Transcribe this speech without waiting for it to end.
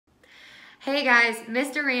Hey guys, Miss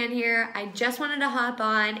Duran here. I just wanted to hop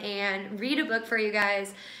on and read a book for you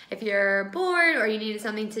guys. If you're bored or you needed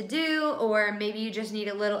something to do, or maybe you just need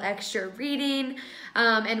a little extra reading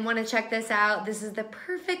and want to check this out, this is the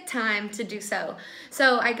perfect time to do so.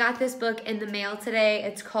 So I got this book in the mail today.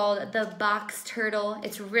 It's called The Box Turtle.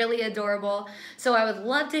 It's really adorable. So I would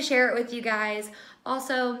love to share it with you guys.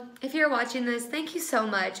 Also, if you're watching this, thank you so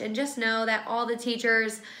much. And just know that all the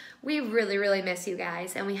teachers, we really miss you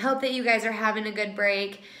guys, and we hope that you guys are having a good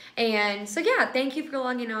break. And so yeah, thank you for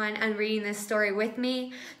logging on and reading this story with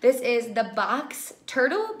me. This is The Box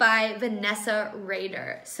Turtle by Vanessa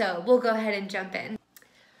Rader. So we'll go ahead and jump in.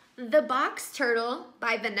 The Box Turtle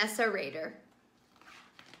by Vanessa Rader.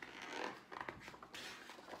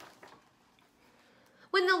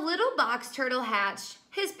 When the little box turtle hatched,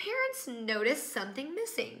 his parents noticed something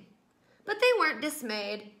missing, but they weren't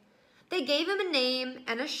dismayed. They gave him a name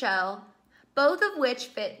and a shell, both of which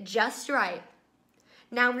fit just right.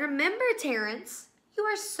 Now remember, Terrence, you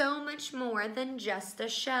are so much more than just a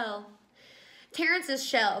shell. Terrence's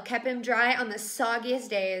shell kept him dry on the soggiest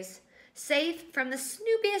days, safe from the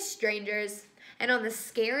snoopiest strangers, and on the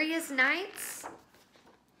scariest nights.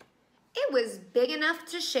 It was big enough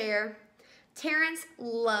to share. Terrence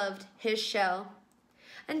loved his shell.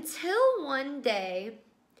 Until one day,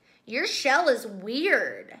 your shell is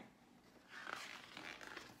weird.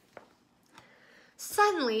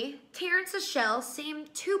 Suddenly, Terrence's shell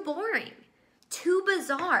seemed too boring, too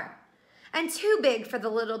bizarre, and too big for the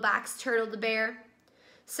little box turtle to bear.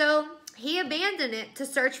 So he abandoned it to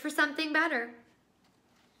search for something better.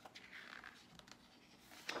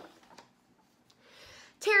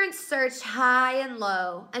 Terrence searched high and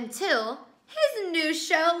low until his new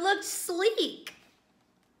shell looked sleek.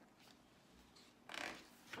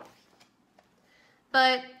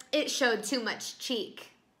 But it showed too much cheek.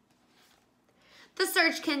 The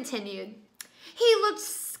search continued. He looked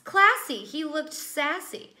classy. He looked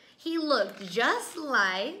sassy. He looked just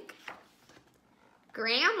like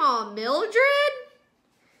Grandma Mildred.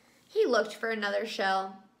 He looked for another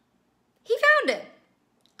shell. He found it.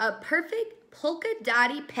 A perfect polka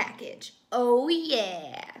dotty package. Oh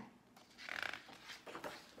yeah.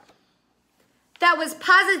 That was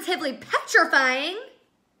positively petrifying.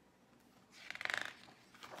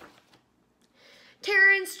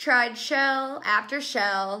 Terrence tried shell after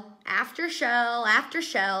shell, after shell after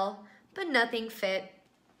shell, but nothing fit.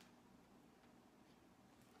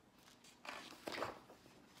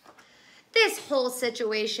 This whole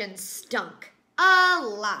situation stunk a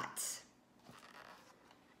lot.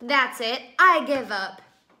 That's it, I give up.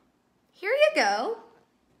 Here you go.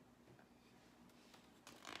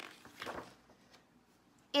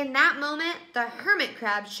 In that moment, the hermit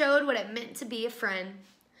crab showed what it meant to be a friend.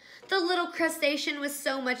 The little crustacean was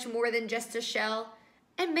so much more than just a shell,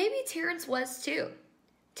 and maybe Terrence was too.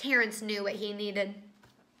 Terrence knew what he needed.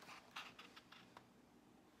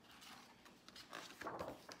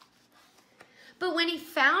 But when he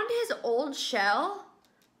found his old shell,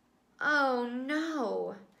 oh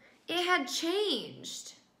no, it had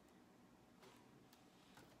changed.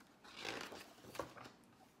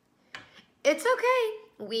 It's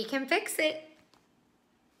okay, we can fix it.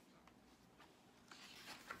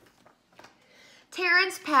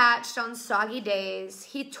 Terrence patched on soggy days.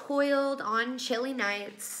 He toiled on chilly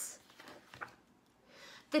nights.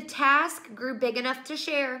 The task grew big enough to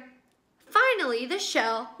share. Finally, the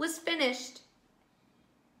shell was finished.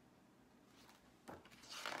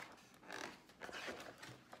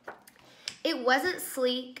 It wasn't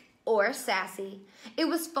sleek or sassy. It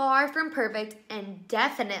was far from perfect and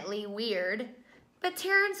definitely weird. But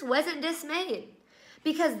Terrence wasn't dismayed,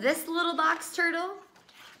 because this little box turtle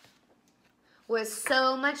was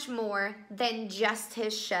so much more than just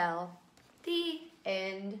his shell. The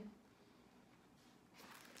end.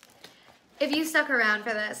 If you stuck around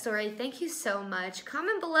for that story, thank you so much.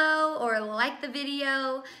 Comment below or like the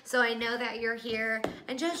video so I know that you're here.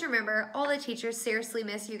 And just remember, all the teachers seriously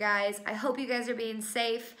miss you guys. I hope you guys are being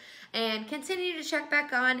safe, and continue to check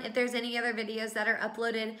back on if there's any other videos that are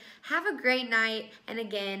uploaded. Have a great night, and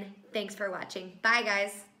again, thanks for watching. Bye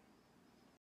guys.